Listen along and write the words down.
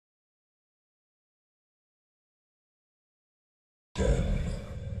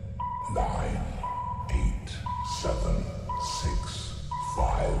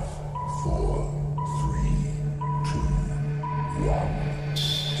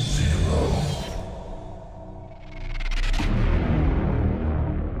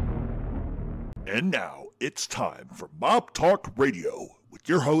And now it's time for Mob Talk Radio with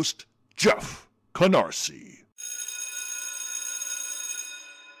your host, Jeff Canarsie.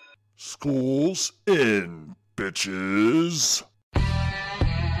 School's in, bitches.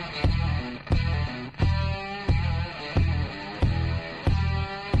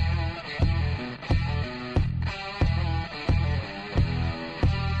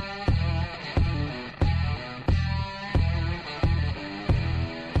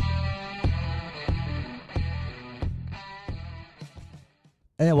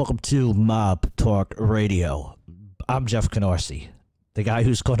 And welcome to Mob Talk Radio. I'm Jeff Canarsie, the guy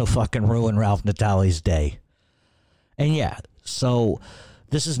who's going to fucking ruin Ralph Natale's day. And yeah, so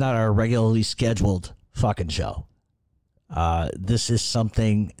this is not our regularly scheduled fucking show. This is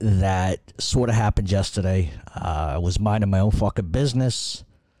something that sort of happened yesterday. I was minding my own fucking business,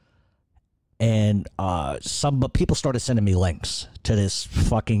 and some people started sending me links to this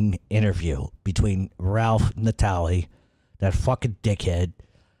fucking interview between Ralph Natale, that fucking dickhead,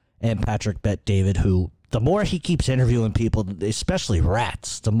 and Patrick Bet-David, who, the more he keeps interviewing people, especially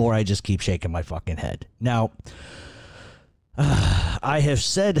rats, the more I just keep shaking my fucking head. Now, I have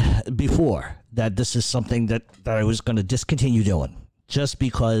said before that this is something that I was going to discontinue doing, just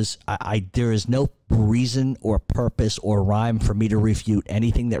because there is no reason or purpose or rhyme for me to refute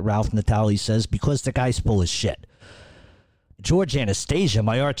anything that Ralph Natale says, because the guy's full of shit. George Anastasia,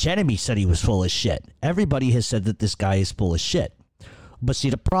 my arch enemy, said he was full of shit. Everybody has said that this guy is full of shit. But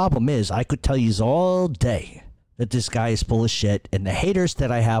see, the problem is, I could tell you all day that this guy is full of shit, and the haters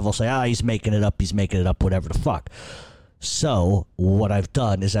that I have will say, he's making it up, whatever the fuck. So what I've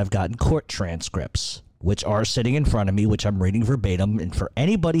done is I've gotten court transcripts, which are sitting in front of me, which I'm reading verbatim. And for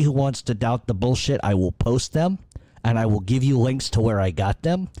anybody who wants to doubt the bullshit, I will post them, and I will give you links to where I got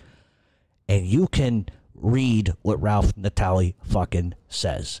them, and you can read what Ralph Natale fucking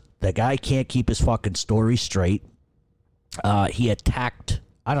says. The guy can't keep his fucking story straight. He attacked,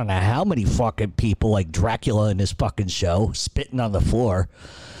 I don't know how many fucking people, like Dracula in his fucking show, spitting on the floor.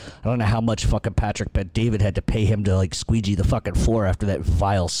 I don't know how much fucking Patrick Bet-David had to pay him to, like, squeegee the fucking floor after that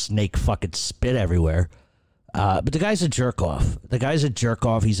vile snake fucking spit everywhere. But the guy's a jerk-off.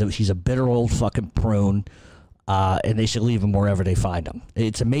 He's a bitter old fucking prune. And they should leave him wherever they find him.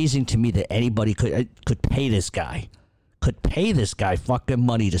 It's amazing to me that anybody could pay this guy. Fucking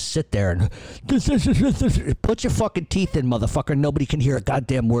money to sit there and put your fucking teeth in, motherfucker. Nobody can hear a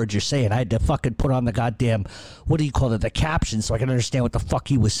goddamn word you're saying. I had to fucking put on the goddamn, what do you call it, the caption, so I can understand what the fuck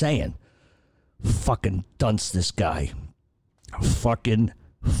he was saying. Fucking dunce, this guy. Fucking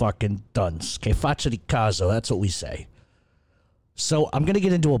dunce. Que faccia di caso, that's what we say. So I'm going to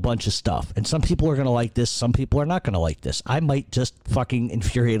get into a bunch of stuff, and some people are going to like this, some people are not going to like this. I might just fucking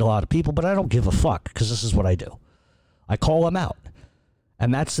infuriate a lot of people, but I don't give a fuck, because this is what I do. I call them out.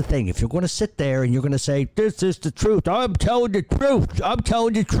 And that's the thing. If you're going to sit there and you're going to say, this is the truth, I'm telling the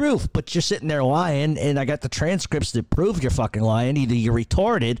truth, but you're sitting there lying, and I got the transcripts that prove you're fucking lying. Either you're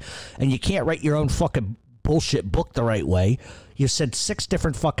retarded and you can't write your own fucking bullshit book the right way. You said 6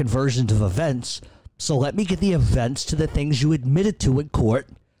 different fucking versions of events. So let me get the events to the things you admitted to in court,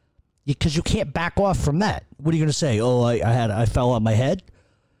 because you can't back off from that. What are you going to say? Oh, I fell on my head?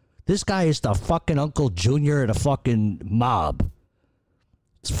 This guy is the fucking Uncle Junior of the fucking mob.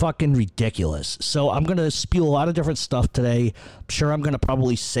 It's fucking ridiculous. So I'm going to spew a lot of different stuff today. I'm sure I'm going to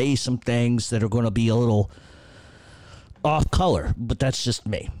probably say some things that are going to be a little off color, but that's just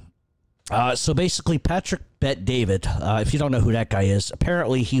me. So basically, Patrick Bet-David, if you don't know who that guy is,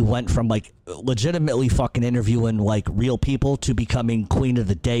 apparently he went from, like, legitimately fucking interviewing, like, real people to becoming queen of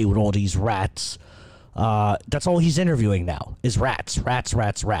the day with all these rats. That's all he's interviewing now, is rats.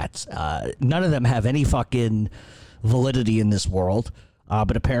 None of them have any fucking validity in this world.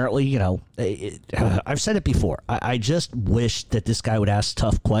 But apparently, you know, I've said it before. I just wish that this guy would ask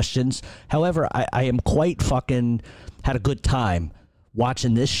tough questions. However, I am quite fucking had a good time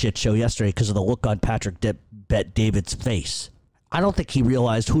watching this shit show yesterday because of the look on Patrick Bet-David's face. I don't think he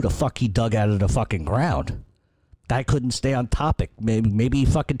realized who the fuck he dug out of the fucking ground. Guy couldn't stay on topic. Maybe he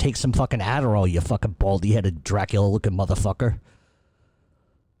fucking takes some fucking Adderall, you fucking baldy-headed Dracula-looking motherfucker.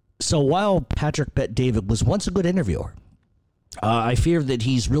 So while Patrick Bet-David was once a good interviewer, I fear that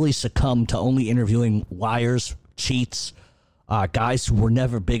he's really succumbed to only interviewing liars, cheats, guys who were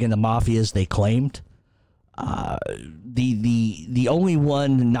never big in the Mafia as they claimed. The only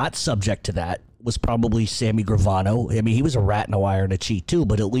one not subject to that was probably Sammy Gravano. I mean, he was a rat and a liar and a cheat too,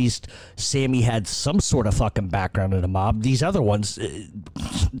 but at least Sammy had some sort of fucking background in the mob. These other ones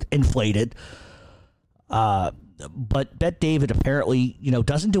inflated. But Bet-David apparently, you know,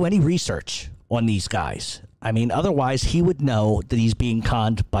 doesn't do any research on these guys. I mean, otherwise he would know that he's being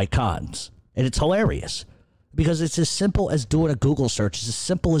conned by cons. And it's hilarious because it's as simple as doing a Google search. It's as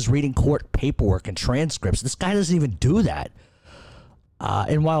simple as reading court paperwork and transcripts. This guy doesn't even do that.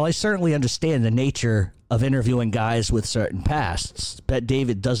 And while I certainly understand the nature of interviewing guys with certain pasts, Bet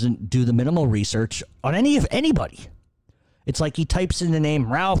David doesn't do the minimal research on anybody. It's like he types in the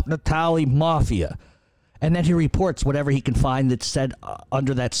name Ralph, Natale, Mafia, and then he reports whatever he can find that's said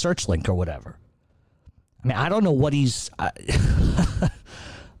under that search link or whatever. I mean, I don't know what he's...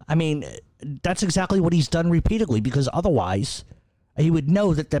 I mean, that's exactly what he's done repeatedly, because otherwise he would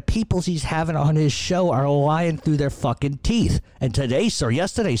know that the peoples he's having on his show are lying through their fucking teeth. And today's or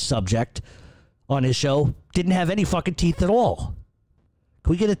yesterday's subject on his show didn't have any fucking teeth at all.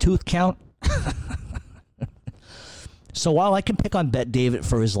 Can we get a tooth count? So while I can pick on Bet David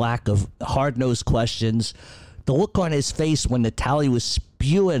for his lack of hard-nosed questions, the look on his face when Natale was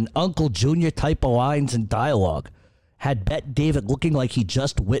spewing Uncle Junior type of lines and dialogue had Bet David looking like he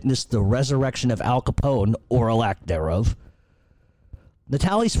just witnessed the resurrection of Al Capone, or a lack thereof.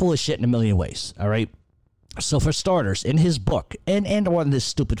 Natale's full of shit in a million ways, all right? So for starters, in his book, and on this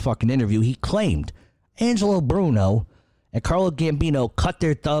stupid fucking interview, he claimed Angelo Bruno and Carlo Gambino cut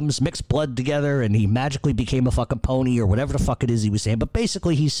their thumbs, mixed blood together, and he magically became a fucking pony, or whatever the fuck it is he was saying. But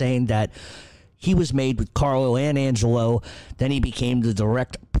basically he's saying that he was made with Carlo and Angelo, then he became the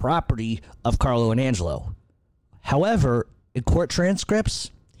direct property of Carlo and Angelo. However, in court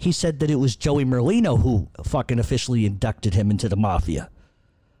transcripts, he said that it was Joey Merlino who fucking officially inducted him into the Mafia.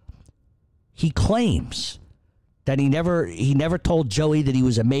 He claims that he never told Joey that he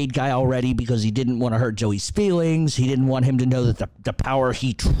was a made guy already because he didn't want to hurt Joey's feelings. He didn't want him to know that the power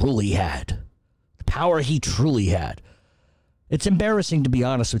he truly had. The power he truly had. It's embarrassing, to be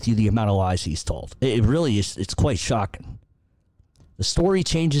honest with you, the amount of lies he's told. It really is. It's quite shocking. The story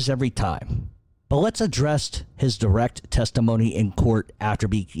changes every time. But let's address his direct testimony in court after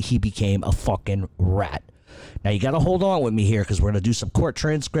he became a fucking rat. Now, you got to hold on with me here because we're going to do some court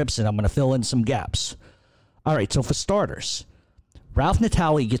transcripts and I'm going to fill in some gaps. All right, so for starters, Ralph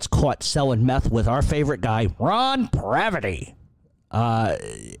Natale gets caught selling meth with our favorite guy, Ron Pravity.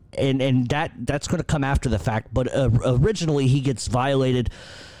 And that's going to come after the fact, but originally he gets violated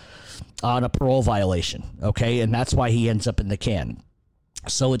on a parole violation, okay? And that's why he ends up in the can.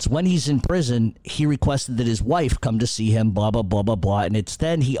 So it's when he's in prison, he requested that his wife come to see him, blah, blah, blah, blah, blah, and it's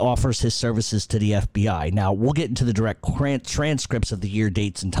then he offers his services to the FBI. Now, we'll get into the direct transcripts of the year,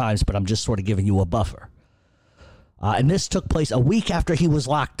 dates, and times, but I'm just sort of giving you a buffer. And this took place a week after he was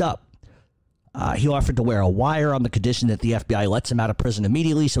locked up. He offered to wear a wire on the condition that the FBI lets him out of prison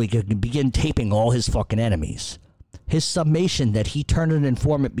immediately so he could begin taping all his fucking enemies. His summation that he turned an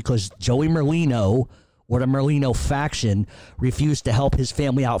informant because Joey Merlino or the Merlino faction refused to help his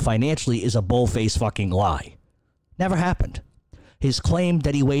family out financially is a bull-faced fucking lie. Never happened. His claim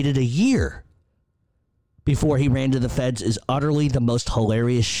that he waited a year before he ran to the feds is utterly the most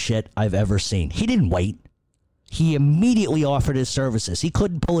hilarious shit I've ever seen. He didn't wait. He immediately offered his services. He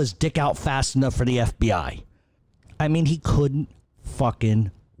couldn't pull his dick out fast enough for the FBI. I mean, he couldn't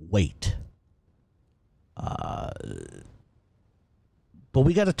fucking wait. But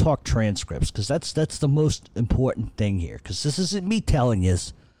we got to talk transcripts because that's the most important thing here. Because this isn't me telling you.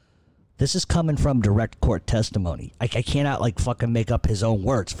 This is coming from direct court testimony. I cannot like fucking make up his own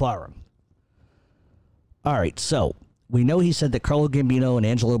words for him. All right, so we know he said that Carlo Gambino and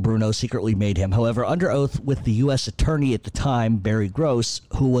Angelo Bruno secretly made him. However, under oath with the U.S. attorney at the time, Barry Gross,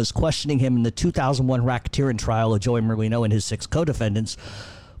 who was questioning him in the 2001 racketeering trial of Joey Merlino and his 6 co-defendants,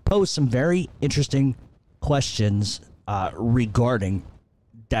 posed some very interesting questions regarding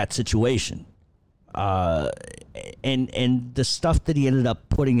that situation. And the stuff that he ended up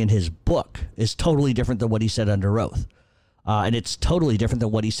putting in his book is totally different than what he said under oath. And it's totally different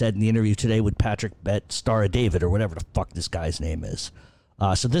than what he said in the interview today with Patrick Bet, Star of David, or whatever the fuck this guy's name is.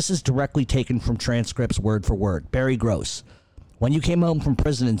 So this is directly taken from transcripts word for word. Barry Gross, when you came home from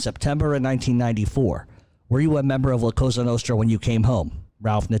prison in September of 1994, were you a member of La Cosa Nostra when you came home?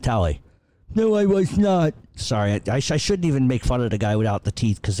 Ralph Natale. No, I was not. Sorry, I shouldn't even make fun of the guy without the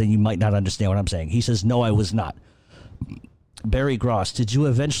teeth because then you might not understand what I'm saying. He says, no, I was not. Barry Gross, did you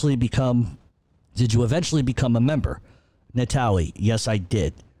eventually become a member? Natale, yes, I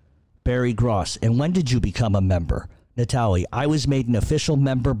did. Barry Gross, and when did you become a member? Natale, I was made an official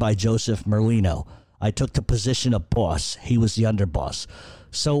member by Joseph Merlino. I took the position of boss. He was the underboss.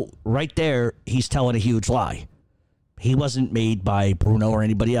 So right there, he's telling a huge lie. He wasn't made by Bruno or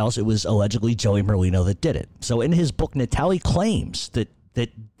anybody else. It was allegedly Joey Merlino that did it. So in his book, Natale claims that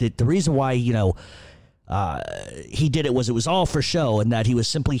the reason why, he did it was all for show and that he was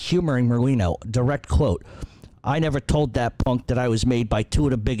simply humoring Merlino. Direct quote. I never told that punk that I was made by two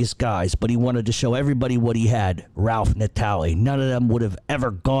of the biggest guys, but he wanted to show everybody what he had. Ralph Natale. None of them would have ever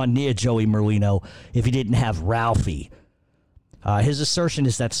gone near Joey Merlino if he didn't have Ralphie. His assertion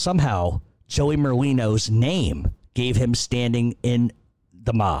is that somehow Joey Merlino's name gave him standing in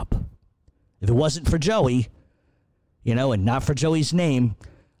the mob. If it wasn't for Joey, and not for Joey's name,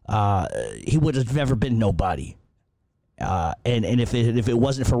 he would have never been nobody. And if it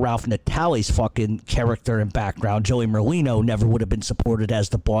wasn't for Ralph Natale's fucking character and background, Joey Merlino never would have been supported as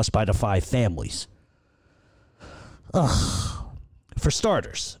the boss by the five families. Ugh. For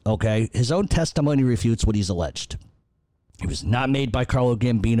starters, okay, his own testimony refutes what he's alleged. He was not made by Carlo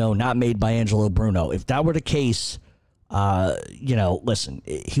Gambino, not made by Angelo Bruno. If that were the case, listen,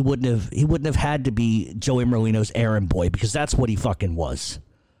 he wouldn't have had to be Joey Merlino's errand boy, because that's what he fucking was.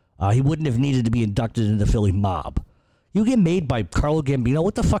 He wouldn't have needed to be inducted into the Philly mob. You get made by Carlo Gambino,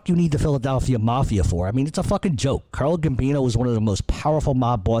 what the fuck you need the Philadelphia Mafia for? I mean, it's a fucking joke. Carlo Gambino was one of the most powerful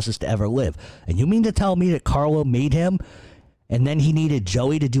mob bosses to ever live. And you mean to tell me that Carlo made him and then he needed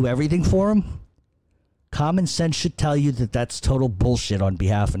Joey to do everything for him? Common sense should tell you that that's total bullshit on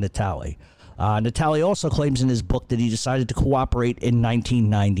behalf of Natale. Natale also claims in his book that he decided to cooperate in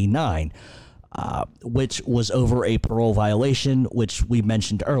 1999. Which was over a parole violation, which we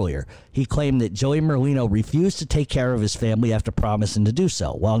mentioned earlier. He claimed that Joey Merlino refused to take care of his family after promising to do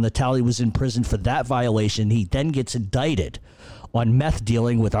so. While Natale was in prison for that violation, he then gets indicted on meth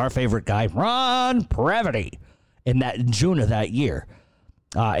dealing with our favorite guy, Ron Previty, in June of that year.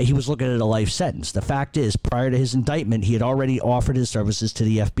 He was looking at a life sentence. The fact is, prior to his indictment, he had already offered his services to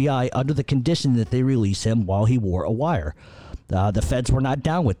the FBI under the condition that they release him while he wore a wire. The feds were not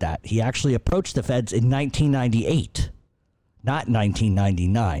down with that. He actually approached the feds in 1998, not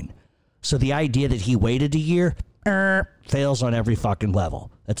 1999. So the idea that he waited a year fails on every fucking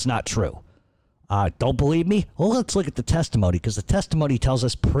level. That's not true. Don't believe me? Well, let's look at the testimony, because the testimony tells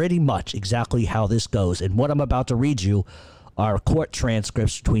us pretty much exactly how this goes. And what I'm about to read you are court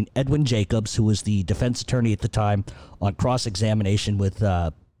transcripts between Edwin Jacobs, who was the defense attorney at the time, on cross-examination with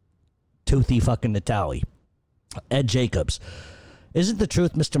Toothy fucking Natale. Ed Jacobs. Isn't the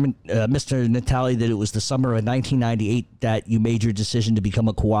truth, Mr. Natale, that it was the summer of 1998 that you made your decision to become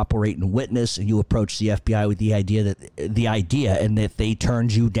a cooperating witness and you approached the FBI with the idea and that they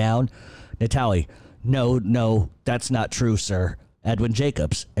turned you down? Natale, no, that's not true, sir. Edwin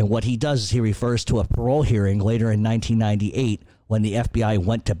Jacobs. And what he does is he refers to a parole hearing later in 1998 when the FBI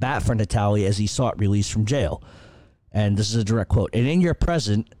went to bat for Natale as he sought release from jail. And this is a direct quote. And in your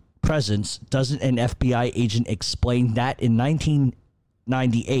presence, doesn't an FBI agent explain that in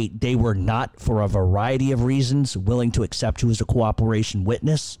 1998 they were not, for a variety of reasons, willing to accept you as a cooperation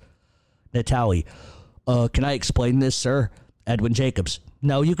witness? Natale, can I explain this, sir? Edwin Jacobs,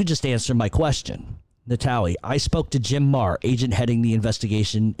 no, you could just answer my question. Natale, I spoke to Jim Marr, agent heading the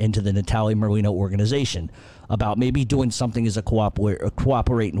investigation into the Natale Merlino organization, about maybe doing something as a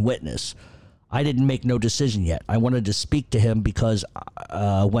cooperating witness. I didn't make no decision yet. I wanted to speak to him because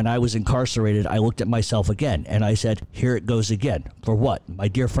when I was incarcerated, I looked at myself again and I said, here it goes again. For what? My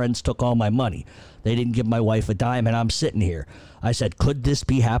dear friends took all my money. They didn't give my wife a dime and I'm sitting here. I said, could this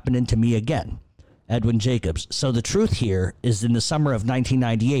be happening to me again? Edwin Jacobs. So the truth here is in the summer of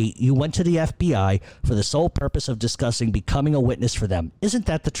 1998, you went to the FBI for the sole purpose of discussing becoming a witness for them. Isn't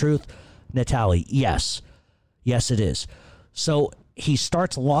that the truth? Natale, yes. Yes, it is. So he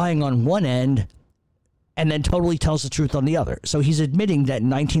starts lying on one end and then totally tells the truth on the other. So he's admitting that in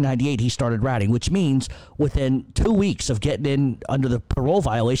 1998 he started ratting, which means within 2 weeks of getting in under the parole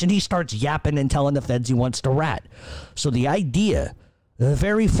violation, he starts yapping and telling the feds he wants to rat. So the idea, the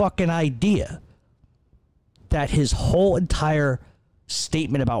very fucking idea, that his whole entire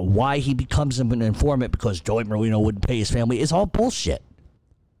statement about why he becomes an informant because Joey Merlino wouldn't pay his family is all bullshit.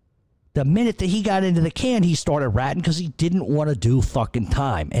 The minute that he got into the can, he started ratting because he didn't want to do fucking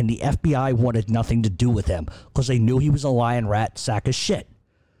time. And the FBI wanted nothing to do with him because they knew he was a lying rat sack of shit.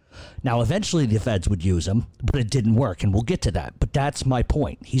 Now, eventually the feds would use him, but it didn't work, and we'll get to that. But that's my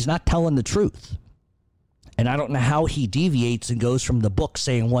point. He's not telling the truth. And I don't know how he deviates and goes from the book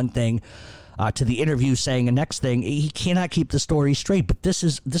saying one thing to the interview saying the next thing. He cannot keep the story straight, but this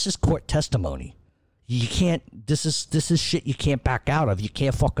is court testimony. You can't, this is shit you can't back out of. You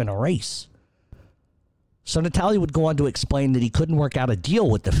can't fucking erase. So Natale would go on to explain that he couldn't work out a deal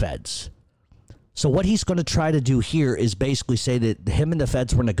with the feds. So what he's going to try to do here is basically say that him and the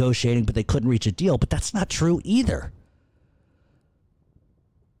feds were negotiating, but they couldn't reach a deal. But that's not true either.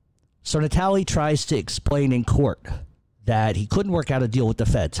 So Natale tries to explain in court that he couldn't work out a deal with the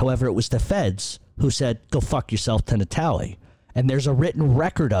feds. However, it was the feds who said, go fuck yourself to Natale. And there's a written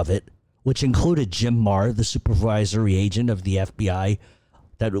record of it which included Jim Marr, the supervisory agent of the FBI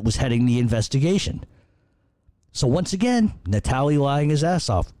that was heading the investigation. So once again, Natale lying his ass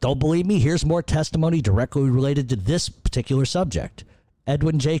off. Don't believe me? Here's more testimony directly related to this particular subject.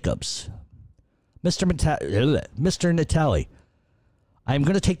 Edwin Jacobs. Mr. Natale, I'm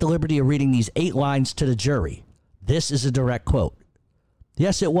going to take the liberty of reading these 8 lines to the jury. This is a direct quote.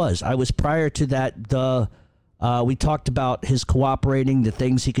 Yes, it was. I was prior to that. We talked about his cooperating, the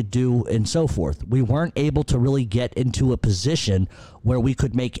things he could do, and so forth. We weren't able to really get into a position where we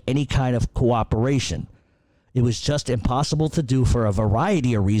could make any kind of cooperation. It was just impossible to do for a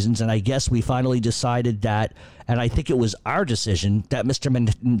variety of reasons, and I guess we finally decided that, and I think it was our decision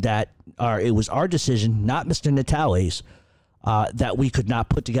that it was our decision, not Mr. Natale's, that we could not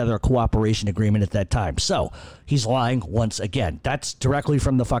put together a cooperation agreement at that time. So he's lying once again. That's directly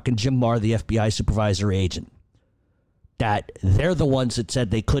from the fucking Jim Marr, the FBI supervisory agent. That they're the ones that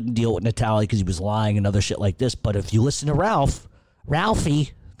said they couldn't deal with Natale because he was lying and other shit like this. But if you listen to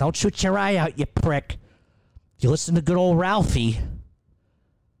Ralphie, don't shoot your eye out, you prick. You listen to good old Ralphie,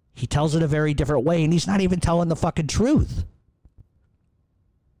 he tells it a very different way, and he's not even telling the fucking truth.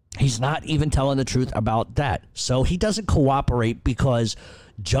 He's not even telling the truth about that. So he doesn't cooperate because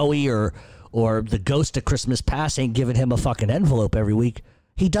Joey or the ghost of Christmas Past ain't giving him a fucking envelope every week.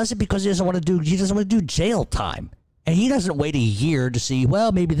 He does it because he doesn't want to do jail time. And he doesn't wait a year to see,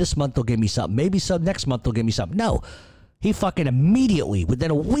 well, maybe this month they'll give me something. Maybe next month they'll give me something. No. He fucking immediately, within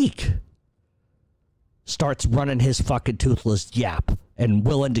a week, starts running his fucking toothless yap and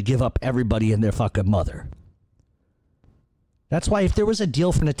willing to give up everybody and their fucking mother. That's why if there was a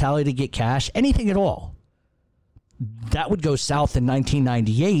deal for Natale to get cash, anything at all, that would go south in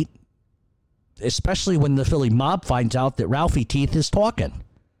 1998, especially when the Philly mob finds out that Ralphie Teeth is talking.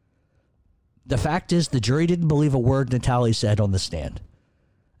 The fact is, the jury didn't believe a word Natale said on the stand.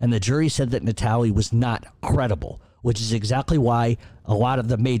 And the jury said that Natale was not credible, which is exactly why a lot of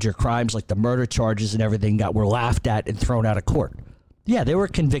the major crimes, like the murder charges and everything, were laughed at and thrown out of court. Yeah, they were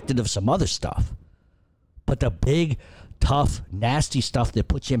convicted of some other stuff. But the big, tough, nasty stuff that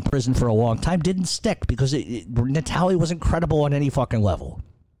puts you in prison for a long time didn't stick because Natale wasn't credible on any fucking level.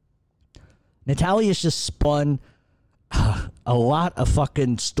 Natale has just spun a lot of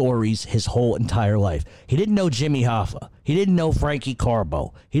fucking stories his whole entire life. He didn't know Jimmy Hoffa. He didn't know Frankie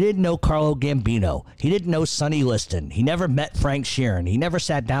Carbo. He didn't know Carlo Gambino. He didn't know Sonny Liston. He never met Frank Sheeran. He never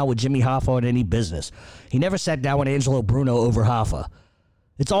sat down with Jimmy Hoffa on any business. He never sat down with Angelo Bruno over Hoffa.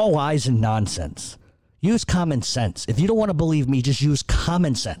 It's all lies and nonsense. Use common sense. If you don't want to believe me, just use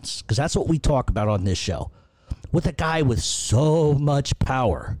common sense, because that's what we talk about on this show. With a guy with so much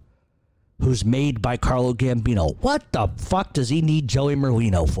power who's made by Carlo Gambino. What the fuck does he need Joey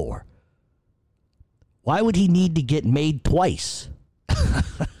Merlino for? Why would he need to get made twice?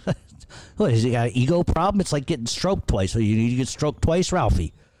 What, has he got an ego problem? It's like getting stroked twice. So you need to get stroked twice,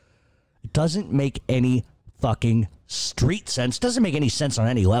 Ralphie. It doesn't make any fucking street sense. Doesn't make any sense on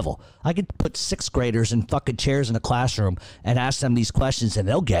any level. I could put 6th graders in fucking chairs in a classroom and ask them these questions and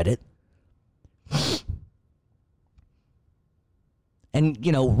they'll get it. And,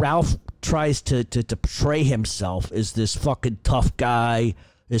 you know, Ralph tries to portray himself as this fucking tough guy,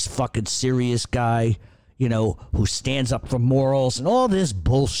 this fucking serious guy, you know, who stands up for morals and all this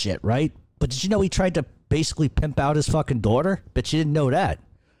bullshit, right? But did you know he tried to basically pimp out his fucking daughter? Bet you didn't know that.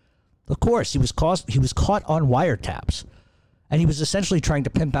 Of course, he was caught on wiretaps, and he was essentially trying to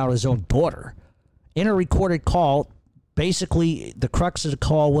pimp out his own daughter. In a recorded call, basically the crux of the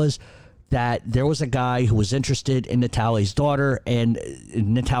call was that there was a guy who was interested in Natale's daughter, and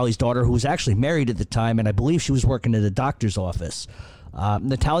Natale's daughter, who was actually married at the time, and I believe she was working at a doctor's office.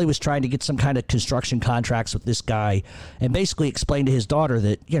 Natale was trying to get some kind of construction contracts with this guy and basically explained to his daughter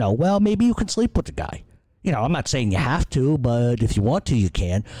that, you know, well, maybe you can sleep with the guy. You know, I'm not saying you have to, but if you want to, you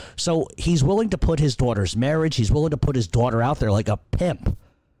can. So he's willing to put his daughter's marriage, he's willing to put his daughter out there like a pimp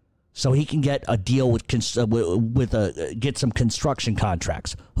so he can get a deal with get some construction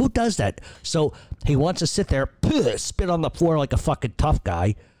contracts. Who does that? So he wants to sit there, spit on the floor like a fucking tough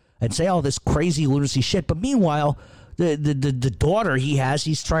guy and say all this crazy lunacy shit. But meanwhile, the daughter he has,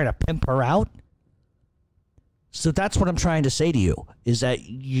 he's trying to pimp her out. So that's what I'm trying to say to you, is that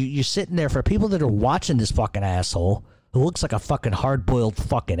you're sitting there, for people that are watching this fucking asshole who looks like a fucking hard-boiled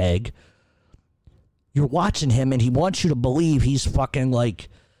fucking egg. You're watching him and he wants you to believe he's fucking like,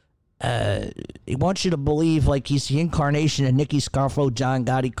 he wants you to believe like he's the incarnation of Nicky Scarfo, John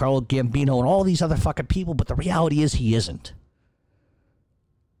Gotti, Carlo Gambino, and all these other fucking people. But the reality is he isn't.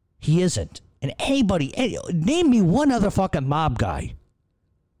 He isn't. And name me one other fucking mob guy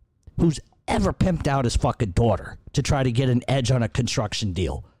who's ever pimped out his fucking daughter to try to get an edge on a construction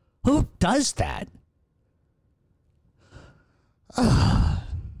deal. Who does that?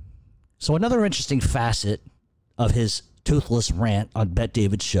 So another interesting facet of his toothless rant on Bet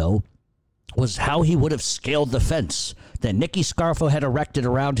David's show was how he would have scaled the fence that Nicky Scarfo had erected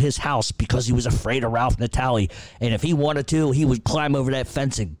around his house because he was afraid of Ralph Natale. And if he wanted to, he would climb over that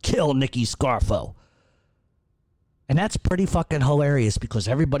fence and kill Nicky Scarfo. And that's pretty fucking hilarious because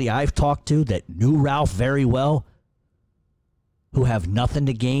everybody I've talked to that knew Ralph very well, who have nothing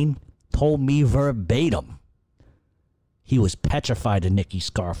to gain, told me verbatim he was petrified of Nicky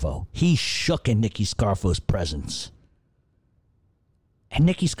Scarfo. He shook in Nicky Scarfo's presence. And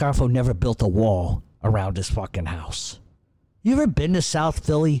Nicky Scarfo never built a wall around his fucking house. You ever been to South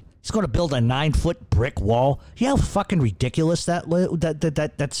Philly? He's going to build a 9-foot brick wall. You know how fucking ridiculous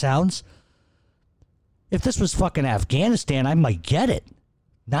that sounds? If this was fucking Afghanistan, I might get it.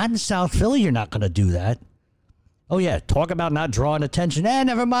 Not in South Philly, you're not going to do that. Oh, yeah, talk about not drawing attention.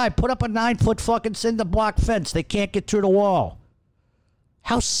 Never mind. Put up a 9-foot fucking cinder block fence. They can't get through the wall.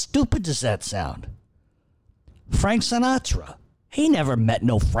 How stupid does that sound? Frank Sinatra. He never met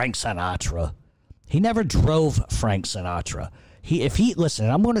no Frank Sinatra. He never drove Frank Sinatra. Listen,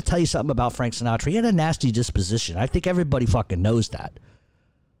 I'm going to tell you something about Frank Sinatra. He had a nasty disposition. I think everybody fucking knows that.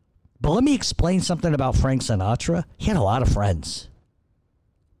 But let me explain something about Frank Sinatra. He had a lot of friends.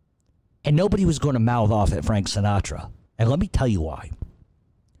 And nobody was going to mouth off at Frank Sinatra. And let me tell you why.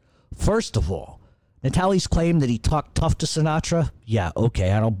 First of all, Natale's claim that he talked tough to Sinatra, yeah,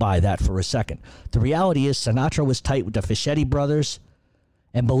 okay, I don't buy that for a second. The reality is Sinatra was tight with the Fischetti brothers.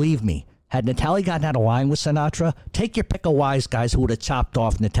 And believe me, had Natale gotten out of line with Sinatra, take your pick of wise guys who would have chopped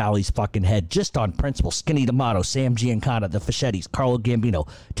off Natale's fucking head just on principle. Skinny D'Amato, Sam Giancana, the Fischettis, Carlo Gambino.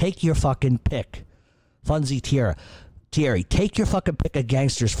 Take your fucking pick. Funzy Thierry, take your fucking pick of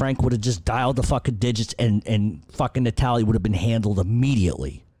gangsters. Frank would have just dialed the fucking digits and fucking Natale would have been handled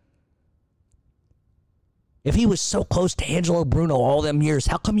immediately. If he was so close to Angelo Bruno all them years,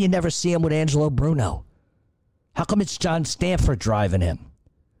 how come you never see him with Angelo Bruno? How come it's John Stanford driving him?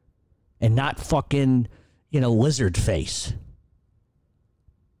 And not fucking, lizard face.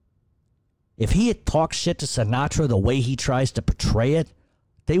 If he had talked shit to Sinatra the way he tries to portray it,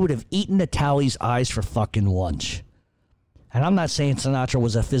 they would have eaten Natale's eyes for fucking lunch. And I'm not saying Sinatra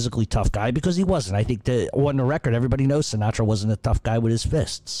was a physically tough guy because he wasn't. I think that on the record, everybody knows Sinatra wasn't a tough guy with his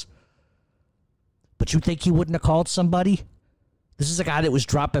fists. But you think he wouldn't have called somebody? This is a guy that was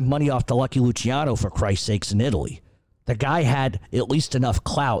dropping money off to Lucky Luciano, for Christ's sakes, in Italy. The guy had at least enough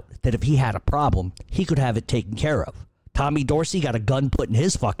clout that if he had a problem, he could have it taken care of. Tommy Dorsey got a gun put in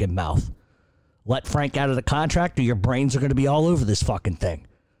his fucking mouth. Let Frank out of the contract or your brains are going to be all over this fucking thing.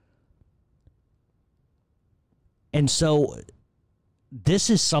 And so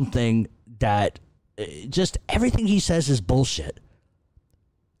this is something that just everything he says is bullshit.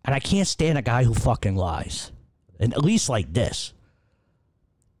 And I can't stand a guy who fucking lies. And at least like this.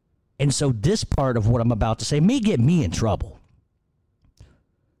 And so this part of what I'm about to say may get me in trouble.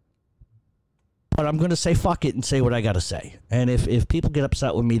 But I'm going to say fuck it and say what I got to say. And if people get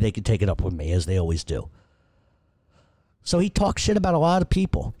upset with me, they can take it up with me, as they always do. So he talks shit about a lot of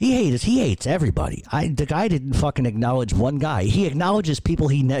people. He hates everybody. The guy didn't fucking acknowledge one guy. He acknowledges people.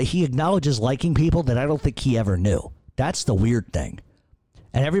 He acknowledges liking people that I don't think he ever knew. That's the weird thing.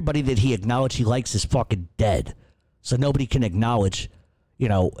 And everybody that he acknowledged he likes is fucking dead. So nobody can acknowledge,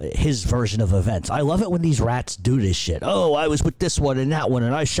 his version of events. I love it when these rats do this shit. Oh, I was with this one and that one,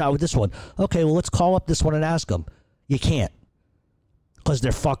 and I shot with this one. Okay, well, let's call up this one and ask them. You can't. Because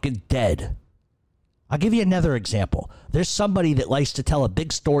they're fucking dead. I'll give you another example. There's somebody that likes to tell a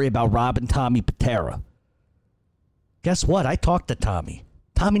big story about Rob and Tommy Patera. Guess what? I talked to Tommy.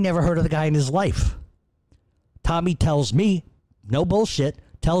 Tommy never heard of the guy in his life. Tommy tells me, no bullshit,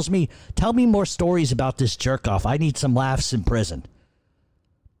 tells me, tell me more stories about this jerk-off. I need some laughs in prison.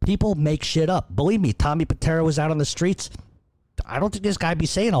 People make shit up. Believe me, Tommy Patera was out on the streets. I don't think this guy be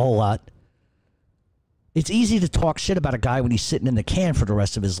saying a whole lot. It's easy to talk shit about a guy when he's sitting in the can for the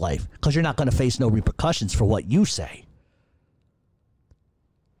rest of his life because you're not going to face no repercussions for what you say.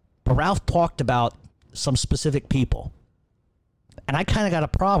 But Ralph talked about some specific people, and I kind of got a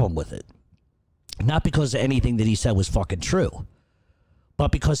problem with it. Not because anything that he said was fucking true,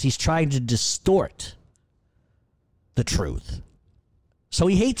 but because he's trying to distort the truth. So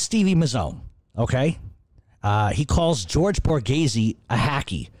he hates Stevie Mazzone, okay? He calls George Borghese a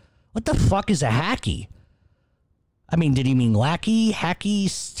hacky. What the fuck is a hacky? I mean, did he mean lackey, hacky,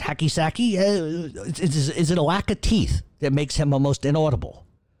 sacky? Is it a lack of teeth that makes him almost inaudible?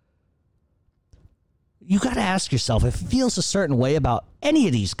 You got to ask yourself, if he feels a certain way about any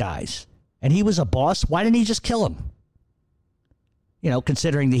of these guys, and he was a boss, why didn't he just kill him? You know,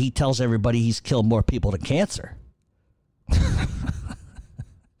 considering that he tells everybody he's killed more people than cancer.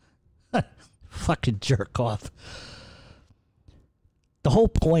 Fucking jerk off. The whole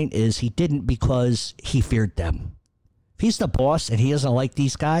point is he didn't because he feared them. If he's the boss and he doesn't like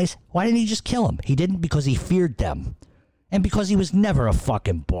these guys, why didn't he just kill them? He didn't because he feared them. And because he was never a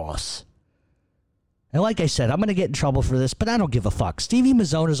fucking boss. And like I said, I'm going to get in trouble for this, but I don't give a fuck. Stevie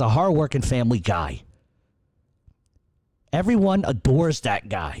Mazzone is a hard-working family guy. Everyone adores that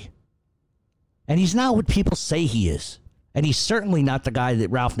guy. And he's not what people say he is. And he's certainly not the guy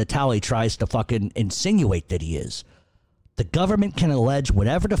that Ralph Natale tries to fucking insinuate that he is. The government can allege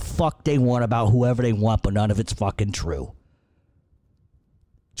whatever the fuck they want about whoever they want, but none of it's fucking true.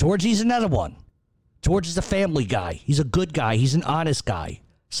 Georgie's another one. George is a family guy. He's a good guy. He's an honest guy.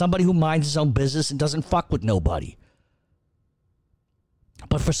 Somebody who minds his own business and doesn't fuck with nobody.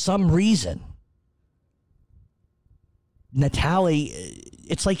 But for some reason, Natale,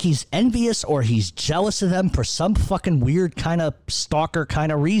 it's like he's envious or he's jealous of them for some fucking weird kind of stalker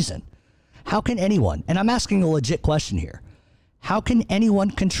kind of reason. How can anyone, and I'm asking a legit question here, how can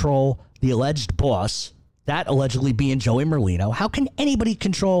anyone control the alleged boss, that allegedly being Joey Merlino? How can anybody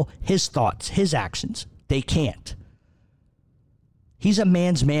control his thoughts, his actions? They can't. He's a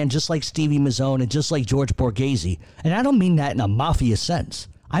man's man just like Stevie Mazzone and just like George Borghese. And I don't mean that in a mafia sense.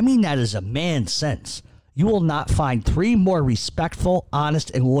 I mean that as a man's sense. You will not find three more respectful, honest,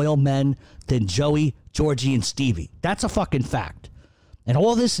 and loyal men than Joey, Georgie, and Stevie. That's a fucking fact. And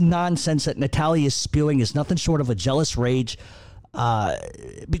all this nonsense that Natale is spewing is nothing short of a jealous rage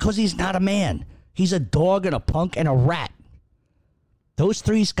because he's not a man. He's a dog and a punk and a rat. Those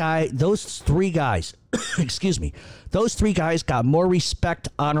three guys, excuse me, those three guys got more respect,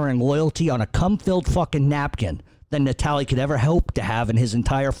 honor, and loyalty on a cum-filled fucking napkin than Natale could ever hope to have in his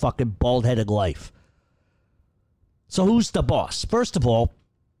entire fucking bald-headed life. So who's the boss? First of all,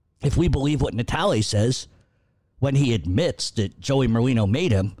 if we believe what Natale says, when he admits that Joey Merlino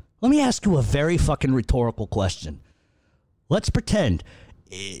made him, let me ask you a very fucking rhetorical question. Let's pretend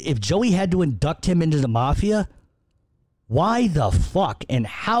if Joey had to induct him into the Mafia, why the fuck and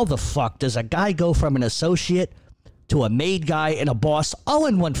how the fuck does a guy go from an associate to a made guy and a boss all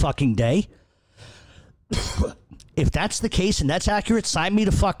in one fucking day? If that's the case and that's accurate, sign me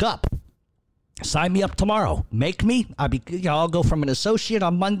the fuck up. Sign me up tomorrow. Make me. I'll go from an associate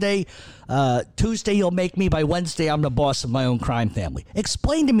on Monday. Tuesday, you'll make me. By Wednesday, I'm the boss of my own crime family.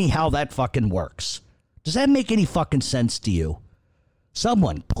 Explain to me how that fucking works. Does that make any fucking sense to you?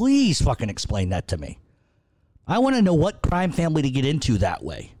 Someone, please fucking explain that to me. I want to know what crime family to get into that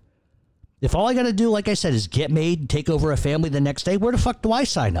way. If all I got to do, like I said, is get made and take over a family the next day, where the fuck do I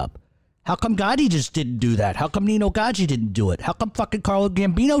sign up? How come Gotti just didn't do that? How come Nino Gaggi didn't do it? How come fucking Carlo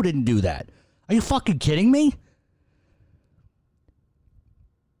Gambino didn't do that? Are you fucking kidding me?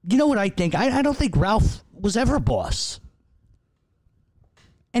 You know what I think? I don't think Ralph was ever a boss.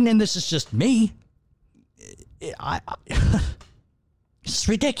 And then this is just me. It's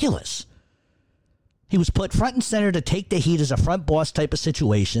ridiculous. He was put front and center to take the heat as a front boss type of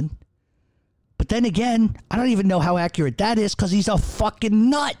situation. But then again, I don't even know how accurate that is because he's a fucking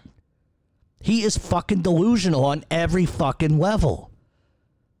nut. He is fucking delusional on every fucking level.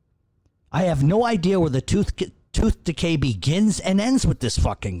 I have no idea where the tooth decay begins and ends with this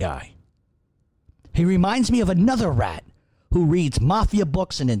fucking guy. He reminds me of another rat who reads Mafia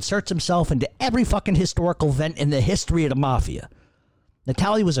books and inserts himself into every fucking historical event in the history of the Mafia.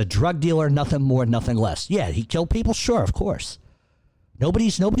 Natale was a drug dealer, nothing more, nothing less. Yeah, he killed people, sure, of course.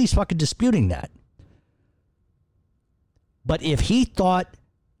 Nobody's fucking disputing that. But if he thought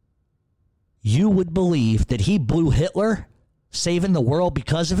you would believe that he blew Hitler, saving the world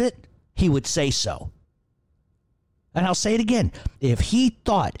because of it, he would say so. And I'll say it again. If he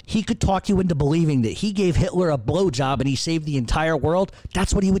thought he could talk you into believing that he gave Hitler a blowjob and he saved the entire world,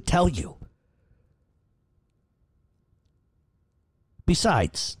 that's what he would tell you.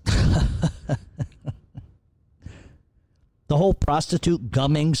 Besides, the whole prostitute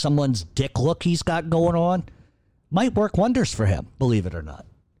gumming someone's dick look he's got going on might work wonders for him, believe it or not.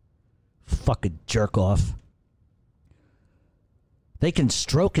 Fucking jerk off. They can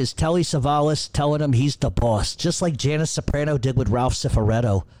stroke his Telly Savalas telling him he's the boss, just like Janice Soprano did with Ralph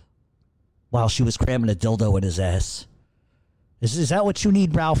Cifaretto while she was cramming a dildo in his ass. Is that what you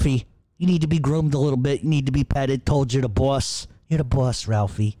need, Ralphie? You need to be groomed a little bit. You need to be petted. Told you're the boss. You're the boss,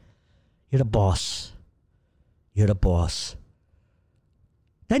 Ralphie. You're the boss. You're the boss.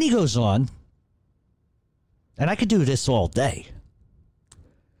 Then he goes on, and I could do this all day.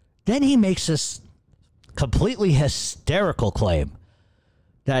 Then he makes this completely hysterical claim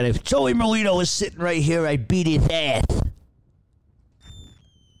that if Joey Merlino was sitting right here, I'd beat his ass.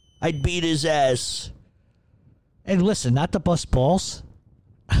 I'd beat his ass. And listen, not to bust balls,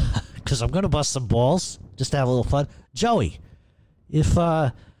 because I'm going to bust some balls, just to have a little fun. Joey, if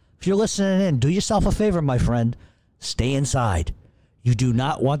you're listening in, do yourself a favor, my friend. Stay inside. You do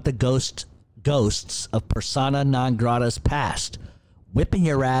not want the ghosts of persona non grata's past whipping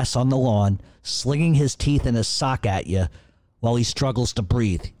your ass on the lawn, slinging his teeth in a sock at you while he struggles to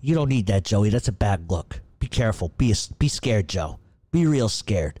breathe. You don't need that, Joey. That's a bad look. Be careful. Be scared, Joe. Be real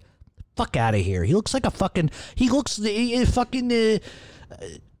scared. Fuck out of here. He looks like a fucking...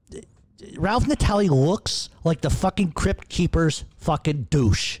 Ralph Natale looks like the fucking Crypt Keeper's fucking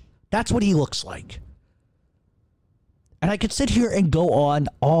douche. That's what he looks like. And I could sit here and go on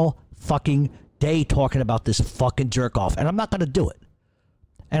all fucking day talking about this fucking jerk off, and I'm not going to do it.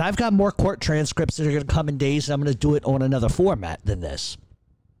 And I've got more court transcripts that are going to come in days, and I'm going to do it on another format than this.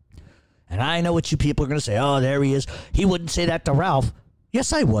 And I know what you people are going to say. Oh, there he is. He wouldn't say that to Ralph.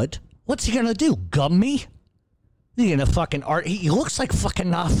 Yes, I would. What's he going to do? Gum me? He's going to fucking art. He looks like fucking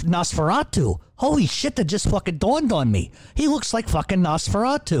Nosferatu. Holy shit, that just fucking dawned on me. He looks like fucking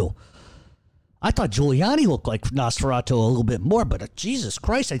Nosferatu. I thought Giuliani looked like Nosferatu a little bit more, but Jesus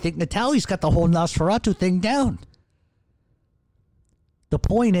Christ, I think Natale's got the whole Nosferatu thing down. The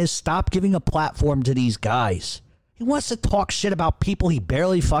point is, stop giving a platform to these guys. He wants to talk shit about people he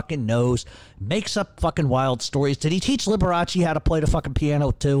barely fucking knows, makes up fucking wild stories. Did he teach Liberace how to play the fucking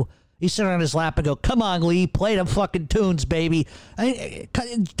piano too? He sit on his lap and go, come on, Lee, play them fucking tunes, baby.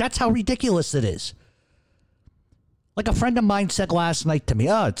 That's how ridiculous it is. Like a friend of mine said last night to me,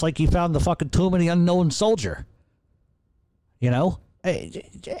 oh, it's like he found the fucking tomb of the unknown soldier. You know?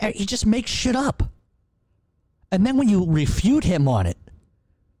 He just makes shit up. And then when you refute him on it,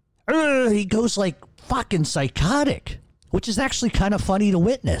 he goes like fucking psychotic, which is actually kind of funny to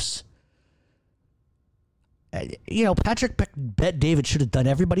witness. You know, Patrick Bet David should have done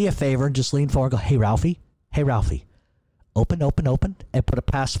everybody a favor and just lean forward and go, hey, Ralphie, open, and put a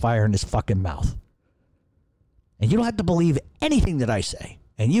pacifier in his fucking mouth. And you don't have to believe anything that I say.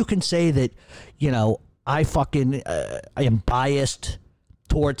 And you can say that, you know, I fucking I am biased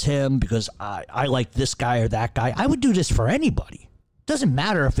towards him because I like this guy or that guy. I would do this for anybody. Doesn't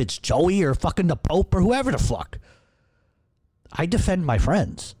matter if it's Joey or fucking the Pope or whoever the fuck. I defend my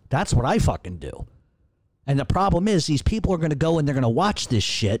friends. That's what I fucking do. And the problem is these people are going to go and they're going to watch this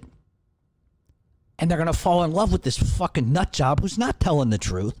shit and they're going to fall in love with this fucking nut job who's not telling the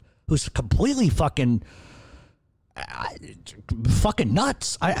truth, who's completely fucking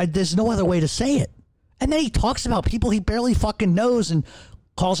nuts. There's no other way to say it. And then he talks about people he barely fucking knows and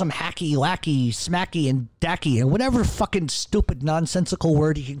calls them hacky, lacky, smacky, and dacky, and whatever fucking stupid, nonsensical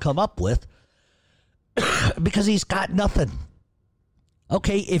word he can come up with because he's got nothing.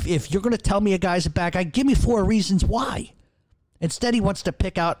 Okay, if you're going to tell me a guy's a bad guy, give me 4 reasons why. Instead, he wants to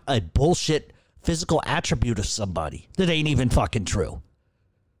pick out a bullshit physical attribute of somebody that ain't even fucking true.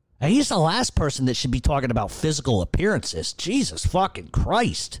 And he's the last person that should be talking about physical appearances. Jesus fucking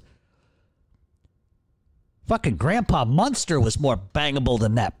Christ. Fucking Grandpa Munster was more bangable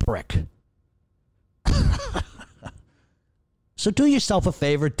than that prick. So do yourself a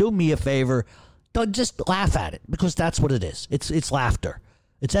favor, do me a favor. Don't just laugh at it, because that's what it is. It's laughter.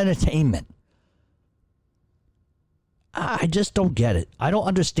 It's entertainment. I just don't get it. I don't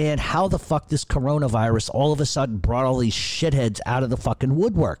understand how the fuck this coronavirus all of a sudden brought all these shitheads out of the fucking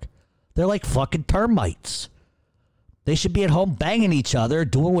woodwork. They're like fucking termites. They should be at home banging each other,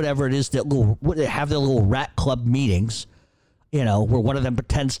 doing whatever it is that have their little rat club meetings, you know, where one of them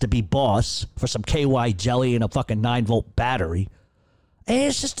pretends to be boss for some KY jelly and a fucking 9-volt battery. And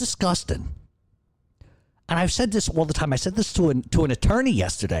it's just disgusting. And I've said this all the time. I said this to an attorney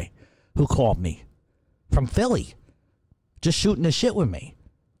yesterday who called me from Philly, just shooting the shit with me.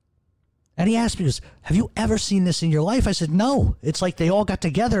 And he asked me, he goes, have you ever seen this in your life? I said, no. It's like they all got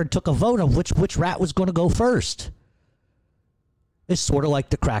together and took a vote of which rat was going to go first. It's sort of like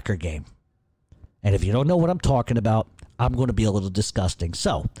the cracker game. And if you don't know what I'm talking about, I'm going to be a little disgusting.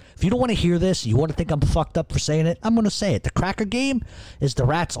 So, if you don't want to hear this, you want to think I'm fucked up for saying it, I'm going to say it. The cracker game is the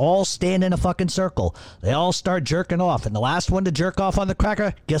rats all stand in a fucking circle. They all start jerking off. And the last one to jerk off on the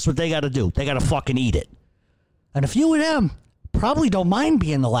cracker, guess what they got to do? They got to fucking eat it. And a few of them probably don't mind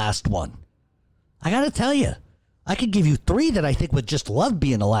being the last one. I got to tell you, I could give you 3 that I think would just love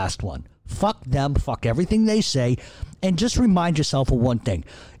being the last one. Fuck them, fuck everything they say, and just remind yourself of one thing.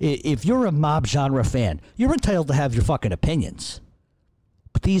 If you're a mob genre fan, you're entitled to have your fucking opinions.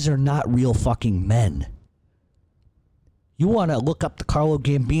 But these are not real fucking men. You want to look up to Carlo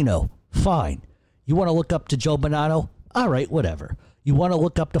Gambino? Fine. You want to look up to Joe Bonanno? All right, whatever. You want to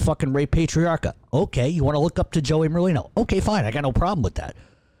look up to fucking Ray Patriarca? Okay. You want to look up to Joey Merlino? Okay, fine. I got no problem with that.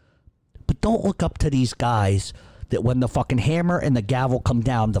 don't look up to these guys that when the fucking hammer and the gavel come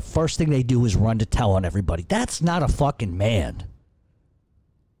down, the first thing they do is run to tell on everybody. That's not a fucking man.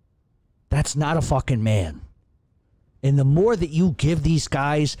 That's not a fucking man. And the more that you give these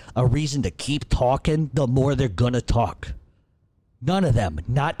guys a reason to keep talking, the more they're going to talk. None of them,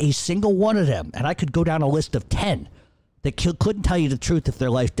 not a single one of them, and I could go down a list of 10 that couldn't tell you the truth if their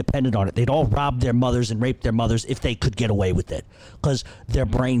life depended on it. They'd all rob their mothers and rape their mothers if they could get away with it, because their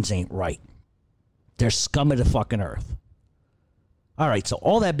brains ain't right. They're scum of the fucking earth. All right, so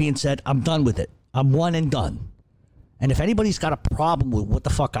all that being said, I'm done with it. I'm one and done. And if anybody's got a problem with what the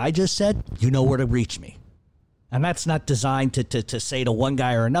fuck I just said, you know where to reach me. And that's not designed to say to one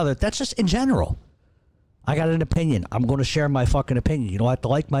guy or another. That's just in general. I got an opinion. I'm going to share my fucking opinion. You don't have to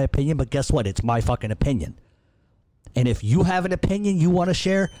like my opinion, but guess what? It's my fucking opinion. And if you have an opinion you want to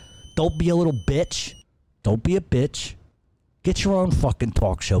share, don't be a little bitch. Don't be a bitch. Get your own fucking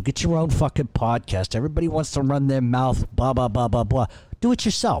talk show. Get your own fucking podcast. Everybody wants to run their mouth, blah, blah, blah, blah, blah. Do it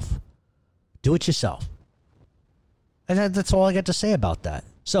yourself. Do it yourself. And that's all I got to say about that.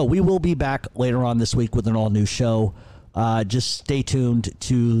 So we will be back later on this week with an all-new show. Just stay tuned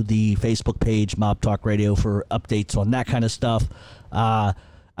to the Facebook page, Mob Talk Radio, for updates on that kind of stuff. I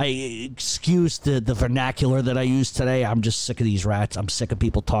excuse the vernacular that I used today. I'm just sick of these rats. I'm sick of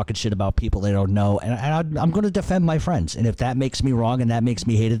people talking shit about people they don't know. And I'm going to defend my friends. And if that makes me wrong and that makes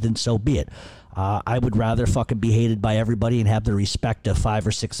me hated, then so be it. I would rather fucking be hated by everybody and have the respect of 5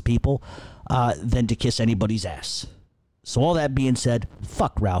 or 6 people than to kiss anybody's ass. So all that being said,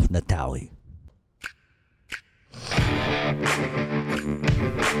 fuck Ralph Natale.